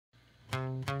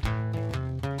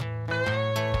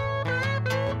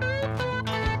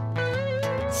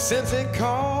Since it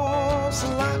costs a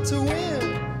lot to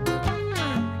win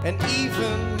and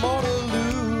even more to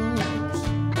lose,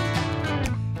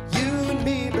 you and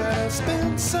me better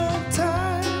spend some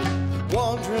time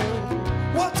wondering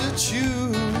what to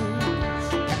choose.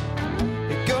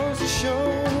 It goes to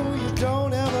show you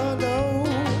don't ever know.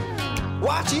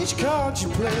 Watch each card you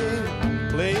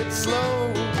play it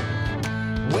slow.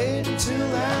 Wait until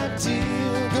that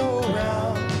deal go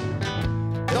round.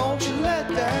 Don't you let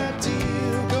that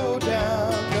deal go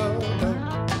down, no, no.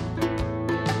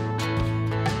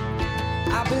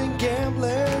 I've been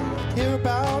gambling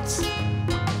hereabouts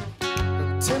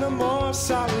 10 or more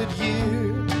solid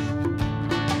years.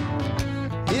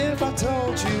 If I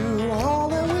told you all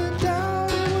that went down,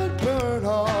 it would burn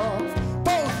off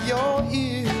both your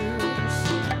ears.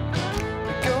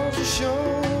 It goes to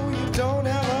show you don't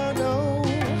ever know.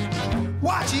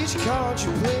 Watch each card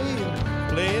you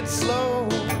play it slow.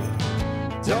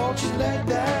 Don't you let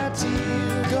that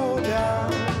deal go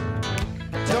down.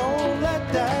 Don't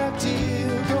let that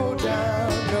deal go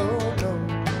down, no, no.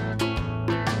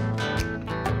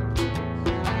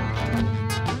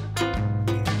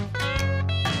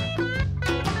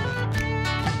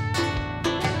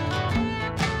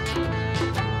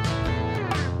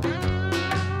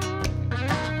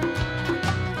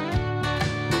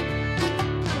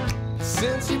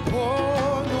 Since you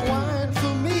poured the wine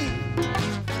for me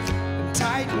and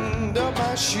tightened up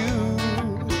my shoes,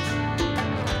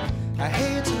 I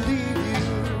hate to leave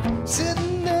you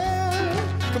sitting there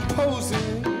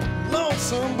composing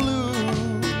lonesome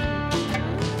blues.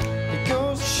 It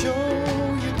goes to show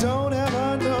you don't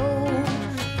ever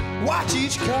know. Watch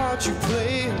each card you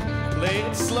play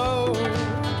it slow.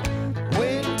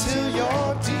 Wait until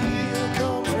your deal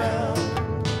comes round.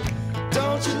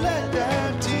 Don't you let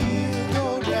that deal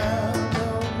go down,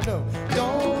 no, no.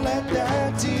 Don't let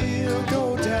that deal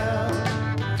go down.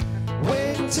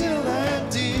 Wait until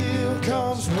that deal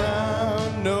comes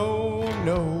round, no,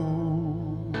 no.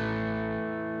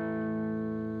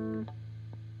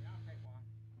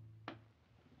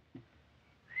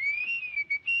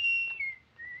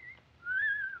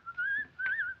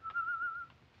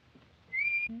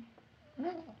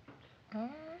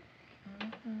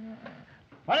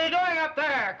 What are you doing up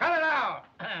there? Cut it out!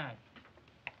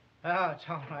 Oh, it's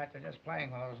all right. They're just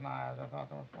playing with those knives. I thought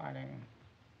they were fighting.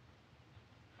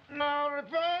 No,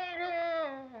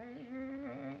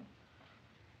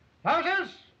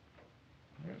 Moses!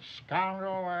 You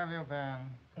scoundrel, where have you been?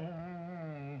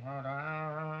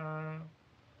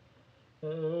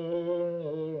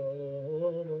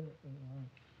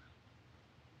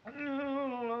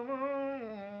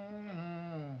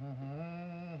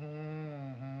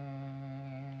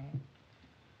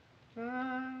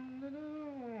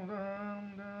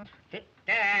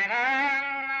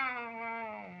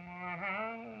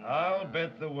 I'll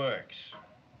bet the works.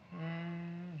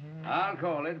 I'll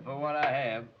call it for what I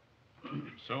have.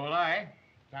 So will I.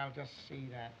 I'll just see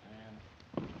that, man.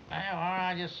 Well,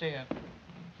 I'll just see it.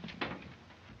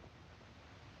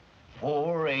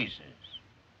 4 aces.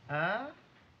 Huh?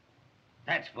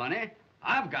 That's funny.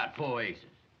 I've got 4 aces.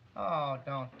 Oh,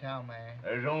 don't tell me.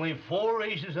 There's only 4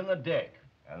 aces in the deck,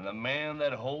 and the man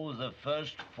that holds the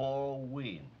first 4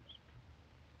 wins.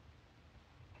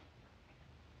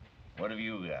 What have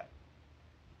you got?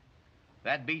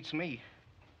 That beats me.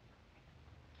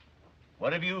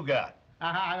 What have you got?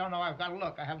 I don't know. I've got to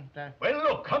look. I haven't... Well,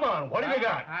 look, come on. What have you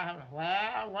got? I haven't...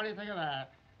 Well, what do you think of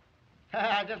that?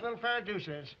 Just a little pair of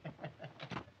deuces.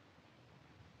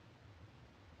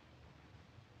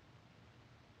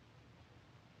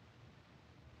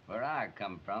 Where I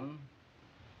come from,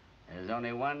 there's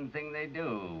only one thing they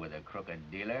do with a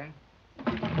crooked dealer.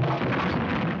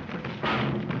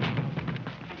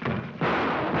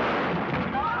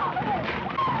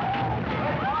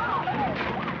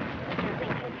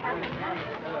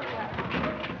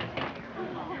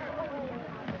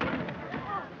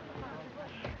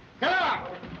 Get up!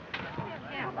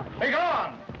 Be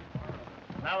gone!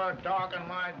 Never dog in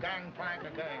my gangplank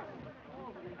again.